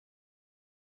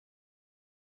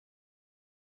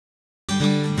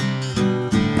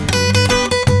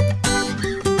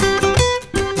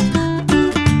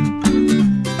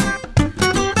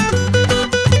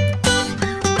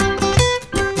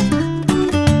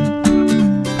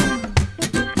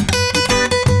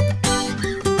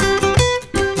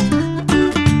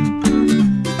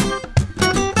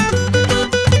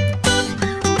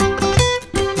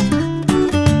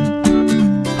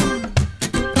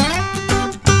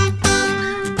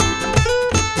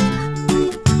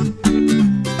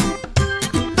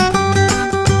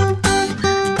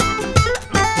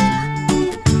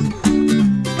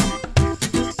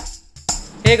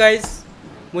Hey guys,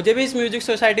 मुझे भी इस म्यूजिक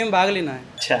सोसाइटी में भाग लेना है।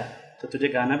 अच्छा, तो तुझे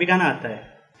गाना भी गाना आता है?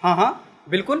 हाँ हाँ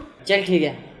बिल्कुल। चल ठीक है,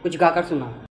 कुछ गाकर सुना।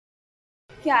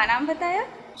 क्या नाम बताया?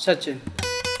 सचिन।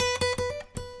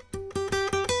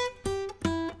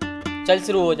 चल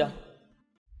शुरू हो जा।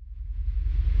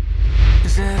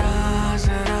 जरा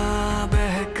जरा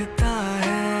बहकता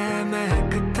है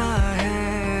महकता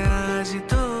है आज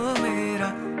तो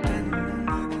मेरा तन।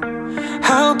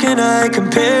 How can I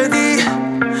compare thee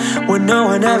when no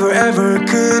one ever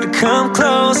could come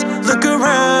close? Look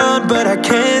around but I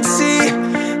can't see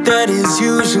that is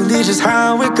usually just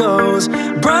how it goes.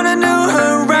 Brought a new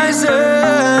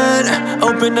horizon,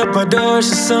 opened up my doors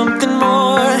to something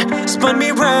more. Spun me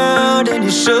round and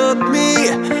you shook me.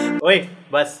 ओए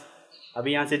बस,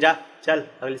 अभी यहाँ से जा, चल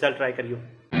अगले साल try करियो।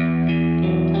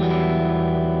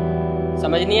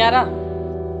 समझ नहीं आ रहा?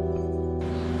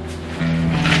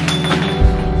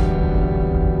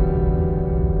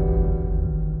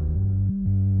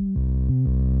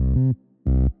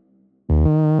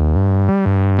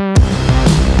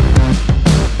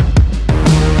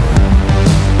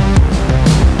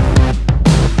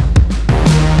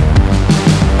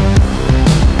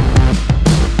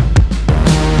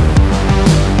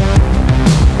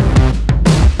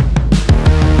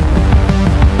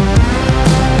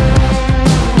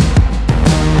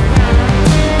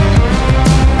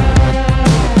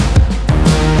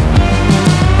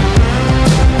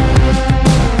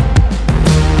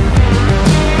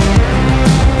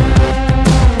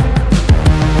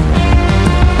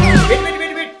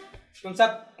 तुम सब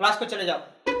क्लास को चले जाओ।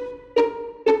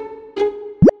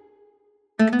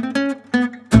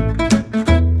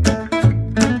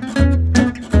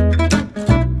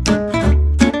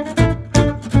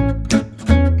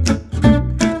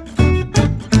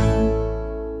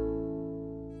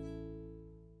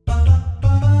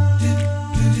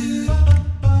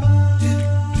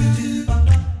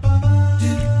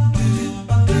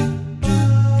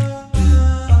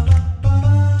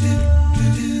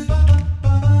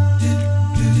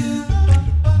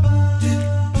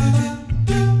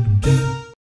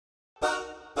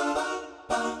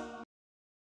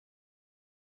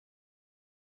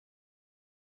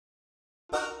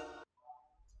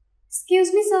 Excuse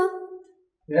me sir.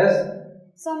 Yes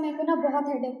sir मेरे को ना बहुत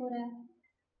हेडेक हो रहा है।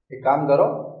 एक काम करो,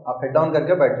 आप हेड डाउन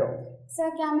करके बैठ जाओ। सर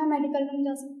क्या मैं मेडिकल रूम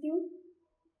जा सकती हूँ?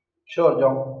 श्योर,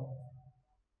 जाओ।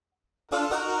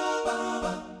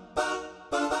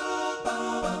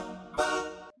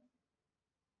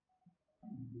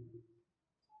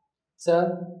 सर।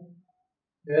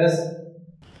 यस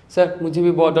सर मुझे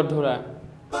भी बहुत दर्द हो रहा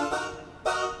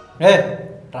है।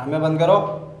 ड्रामे बंद करो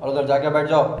और उधर जाके बैठ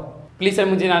जाओ। प्लीज सर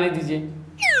मुझे आने दीजिए।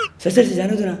 सर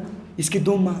जाने दो ना, इसकी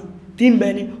 2 माँ 3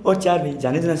 बहनें और 4 भाई,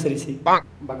 जाने दो ना सर इसे।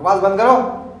 बकवास बंद करो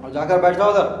और जाकर बैठ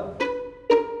जाओ उधर।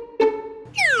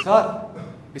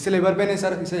 सर इसे लेबर पे नहीं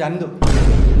सर, इसे जाने दो।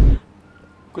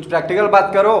 कुछ प्रैक्टिकल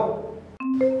बात करो।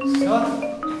 सर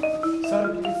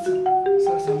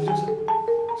समझो सर,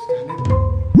 जाने दो।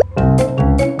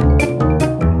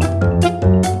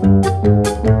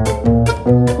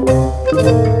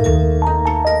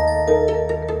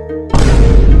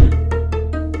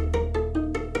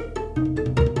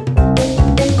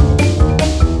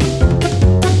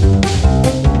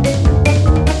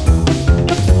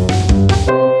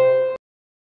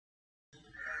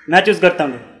 मैं चूज करता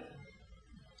हूँ।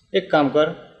 एक काम कर,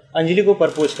 अंजलि को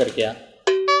प्रपोज करके आ।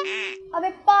 अबे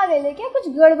पागल है क्या, कुछ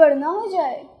गड़बड़ ना हो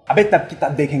जाए? अबे तब की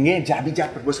तब देखेंगे, जा भी जा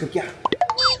प्रपोज करके आ।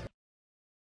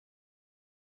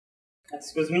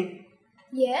 Excuse me.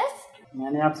 यस।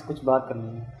 मैंने आपसे कुछ बात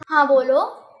करनी है। हाँ बोलो।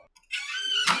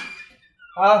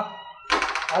 हाँ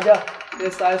आजा, ये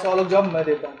सारे सवालों का जवाब मैं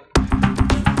देता हूँ।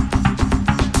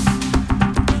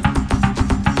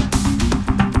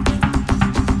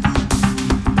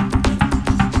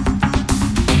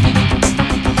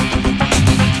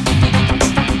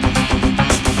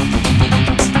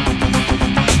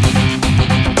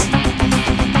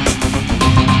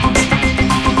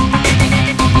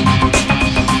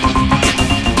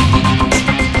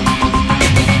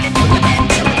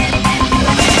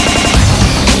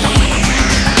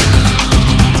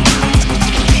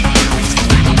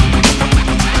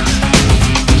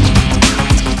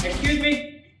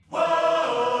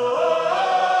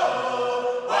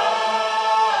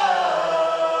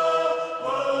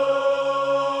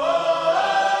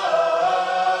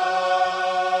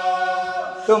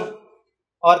 तुम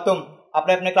और तुम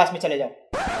अपने अपने क्लास में चले जाओ,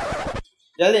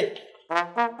 जल्दी।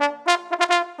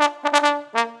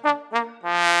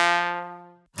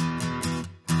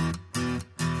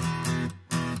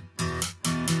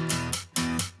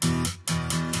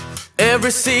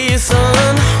 Every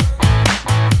season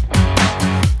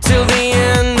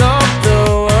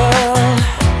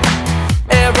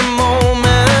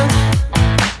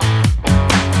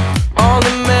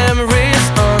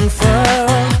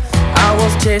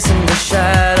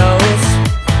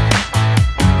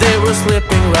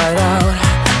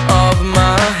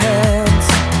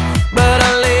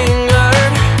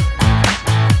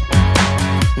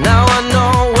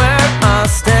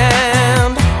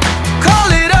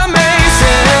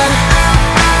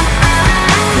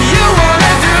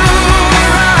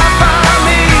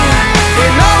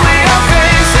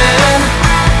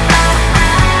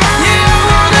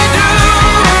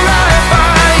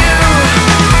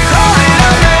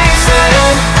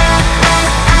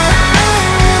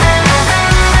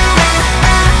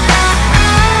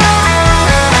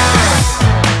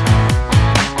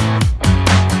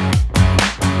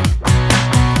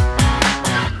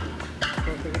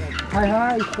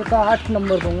इसको तो 8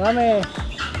 नंबर दूंगा मैं।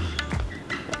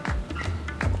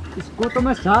 इसको तो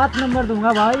मैं 7 नंबर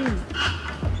दूंगा भाई।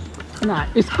 ना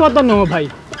इसको तो 9 भाई।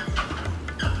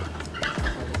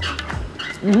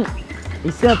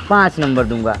 इसे 5 नंबर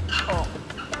दूंगा।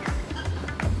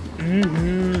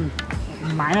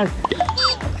 माइनस।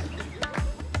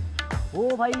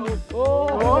 ओ भाई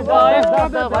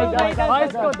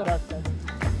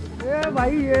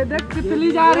भाई ये देख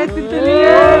तितली जा रही, तितली।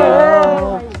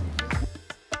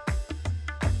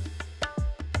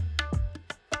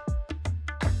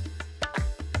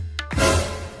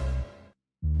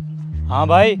 हाँ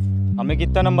भाई, हमें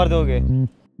कितना नंबर दोगे?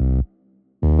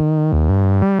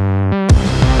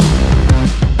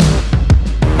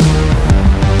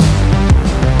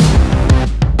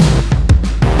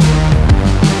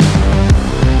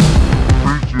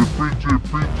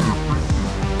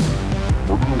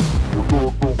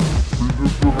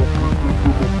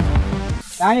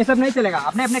 यहाँ ये सब नहीं चलेगा,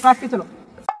 अपने अपने क्लास के चलो।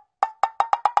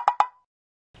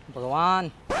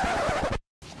 भगवान।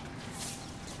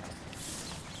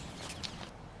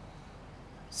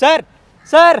 सर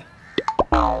सर,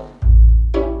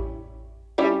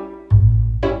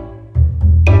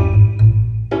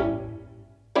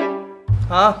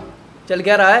 हाँ चल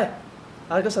क्या रहा है?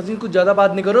 आज का सचिन कुछ ज्यादा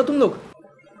बात नहीं करो तुम लोग।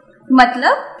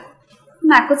 मतलब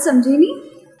मैं कुछ समझी नहीं।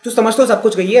 तू समझ तो सब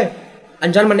कुछ गई है,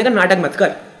 अनजान बनने का नाटक मत कर।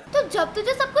 तो जब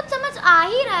तुझे सब कुछ समझ आ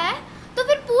ही रहा है तो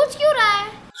फिर पूछ क्यों रहा है?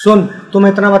 सुन, तुम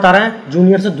इतना बता रहा है,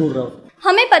 जूनियर से दूर रहो।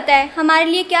 हमें पता है हमारे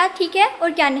लिए क्या ठीक है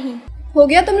और क्या नहीं। हो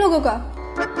गया तुम लोगों का?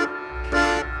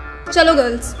 चलो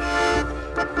गर्ल्स।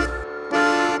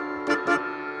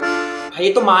 भाई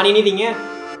ये तो मान ही नहीं दी है।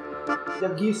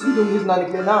 जब घीस ना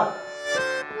निकले ना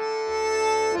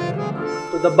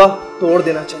तो डब्बा तोड़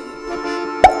देना चाहिए।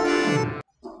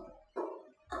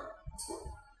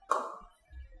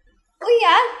 ओ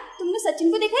यार, तुमने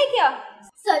सचिन को देखा है क्या?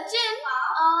 सचिन?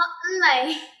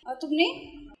 नहीं। और तुमने?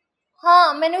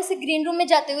 हाँ, मैंने उसे ग्रीन रूम में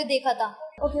जाते हुए देखा था।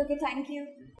 Okay okay, thank you.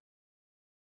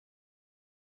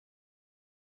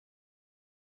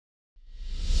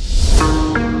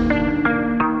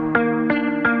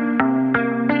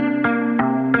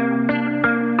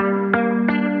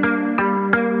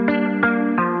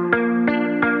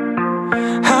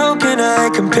 How can I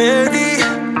compare thee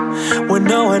when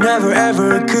no one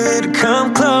ever could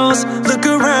come close? Look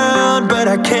around, but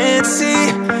I can't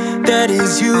see. That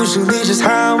is usually just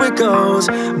how it goes.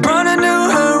 Brought a new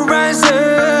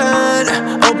horizon,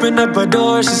 opened up our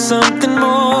doors to something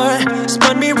more.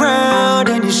 Spun me round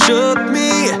and you shook me,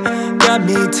 got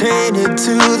me tainted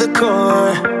to the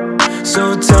core. So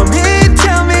tell me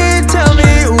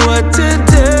what to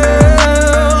do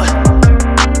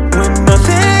when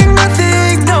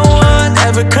nothing, no one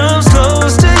ever comes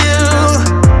close to you,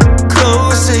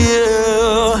 close to you.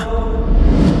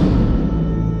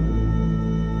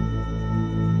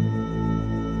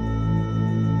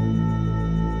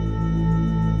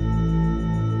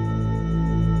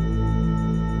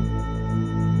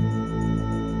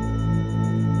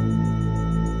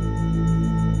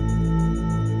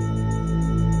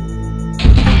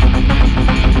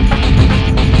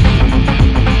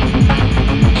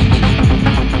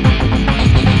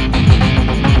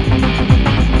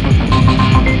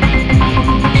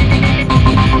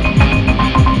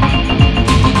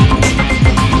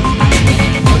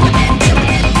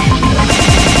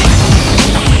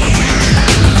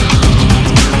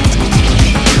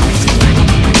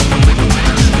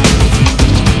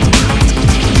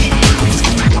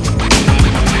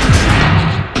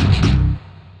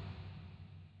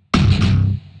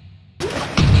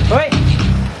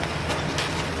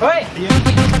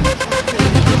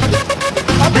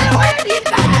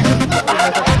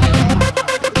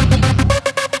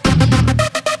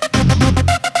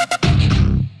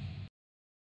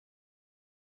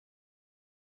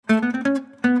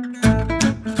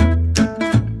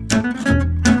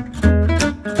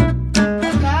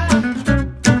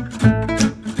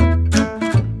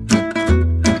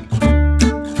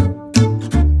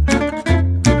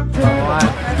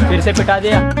 फिर से पिटा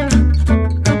दिया।